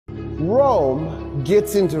Rome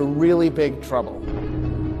gets into really big trouble.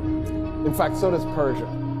 In fact, so does Persia.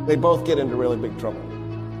 They both get into really big trouble.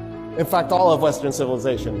 In fact, all of Western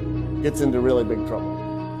civilization gets into really big trouble.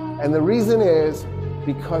 And the reason is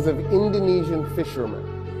because of Indonesian fishermen.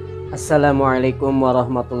 Assalamualaikum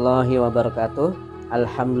warahmatullahi wabarakatuh.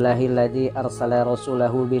 Alhamdulillahilladzi arsala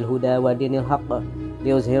rasulahu bil huda wa dinil haqq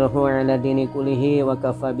liyuzhirahu 'ala dini kullihi wa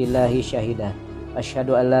kafa billahi syahida.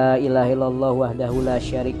 Asyhadu an la ilaha illallah wahdahu la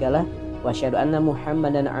syarikalah wa asyhadu anna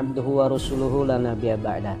Muhammadan abduhu wa rasuluhu la nabiyya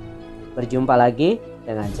ba'da. Berjumpa lagi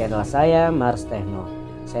dengan channel saya Mars Techno.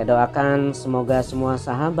 Saya doakan semoga semua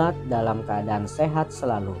sahabat dalam keadaan sehat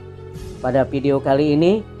selalu. Pada video kali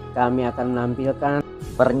ini kami akan menampilkan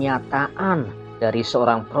pernyataan dari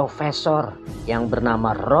seorang profesor yang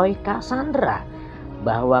bernama Cassandra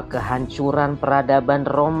bahwa kehancuran peradaban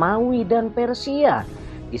Romawi dan Persia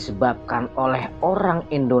disebabkan oleh orang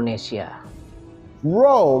Indonesia.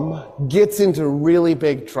 Rome gets into really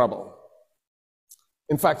big trouble.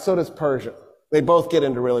 In fact, so does Persia. They both get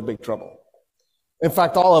into really big trouble. In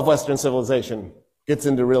fact, all of Western civilization gets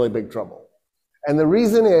into really big trouble. And the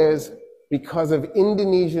reason is because of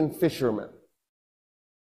Indonesian fishermen.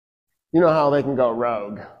 You know how they can go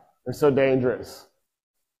rogue. They're so dangerous.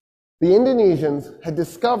 The Indonesians had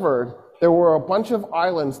discovered there were a bunch of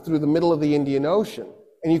islands through the middle of the Indian Ocean,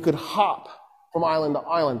 and you could hop from island to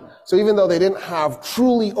island. So even though they didn't have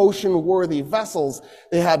truly ocean-worthy vessels,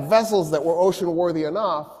 they had vessels that were ocean-worthy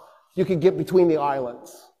enough, you could get between the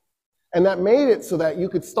islands. And that made it so that you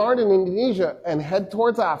could start in Indonesia and head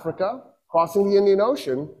towards Africa, crossing the Indian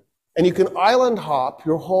Ocean, and you can island hop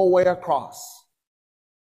your whole way across.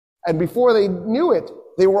 And before they knew it,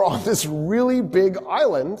 they were on this really big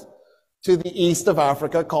island to the east of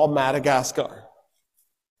Africa called Madagascar.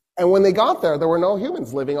 And when they got there were no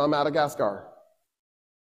humans living on Madagascar.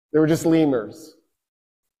 They were just lemurs,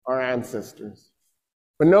 our ancestors,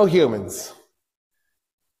 but no humans.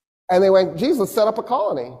 And they went, geez, let's set up a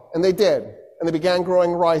colony. And they did. And they began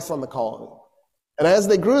growing rice on the colony. And as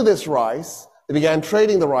they grew this rice, they began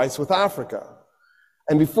trading the rice with Africa.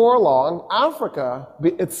 And before long, Africa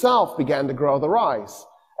itself began to grow the rice.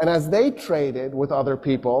 And as they traded with other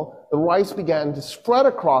people, the rice began to spread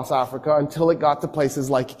across Africa until it got to places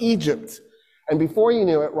like Egypt. And before you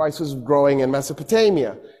knew it, rice was growing in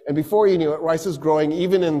Mesopotamia. And before you knew it, rice was growing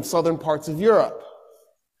even in southern parts of Europe.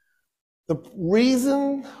 The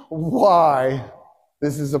reason why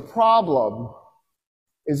this is a problem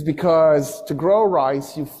is because to grow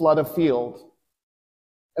rice, you flood a field.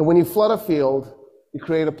 And when you flood a field, you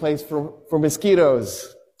create a place for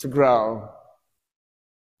mosquitoes to grow.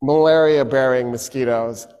 Malaria-bearing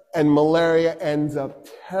mosquitoes. And malaria ends up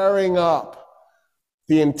tearing up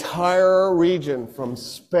the entire region from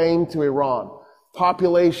Spain to Iran.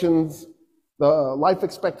 Populations, the life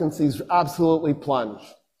expectancies absolutely plunge.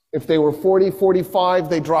 If they were 40, 45,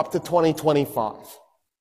 they dropped to 20, 25.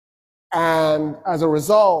 And as a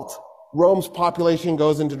result, Rome's population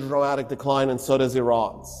goes into dramatic decline, and so does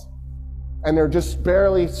Iran's. And they're just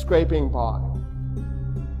barely scraping by.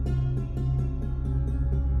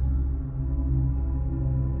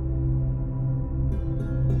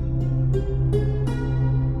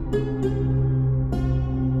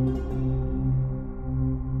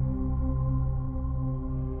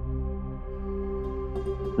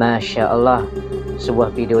 Masya Allah,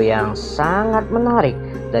 sebuah video yang sangat menarik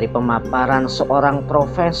dari pemaparan seorang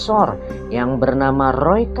profesor yang bernama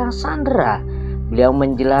Cassandra. Beliau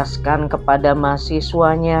menjelaskan kepada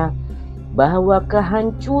mahasiswanya bahwa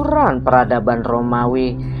kehancuran peradaban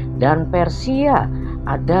Romawi dan Persia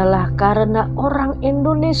adalah karena orang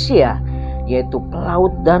Indonesia, yaitu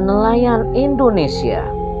pelaut dan nelayan Indonesia.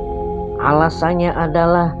 Alasannya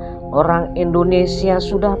adalah orang Indonesia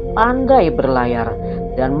sudah pandai berlayar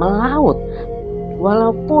dan melaut,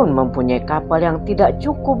 walaupun mempunyai kapal yang tidak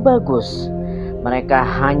cukup bagus. Mereka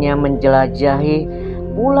hanya menjelajahi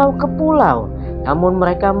pulau ke pulau, namun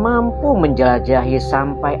mereka mampu menjelajahi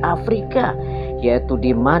sampai Afrika, yaitu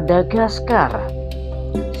di Madagaskar.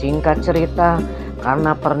 Singkat cerita,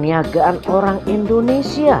 karena perniagaan orang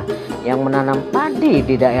Indonesia yang menanam padi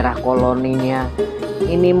di daerah koloninya,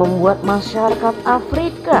 ini membuat masyarakat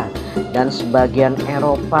Afrika dan sebagian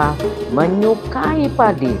Eropa menyukai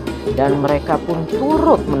padi dan mereka pun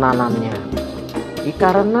turut menanamnya.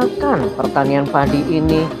 Dikarenakan pertanian padi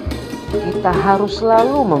ini kita harus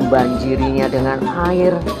selalu membanjirinya dengan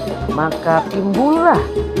air, maka timbullah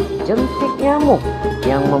jentik nyamuk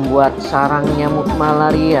yang membuat sarang nyamuk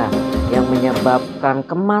malaria yang menyebabkan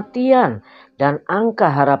kematian, dan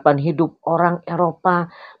angka harapan hidup orang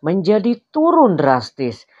Eropa menjadi turun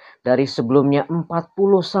drastis dari sebelumnya 40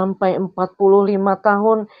 sampai 45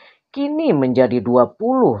 tahun kini menjadi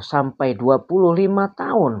 20 sampai 25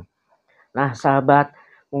 tahun. Nah sahabat,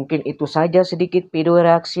 mungkin itu saja sedikit video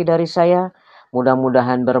reaksi dari saya.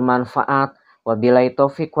 Mudah-mudahan bermanfaat. Wabillahi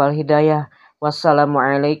taufiq wal hidayah.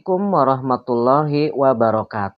 Wassalamualaikum warahmatullahi wabarakatuh.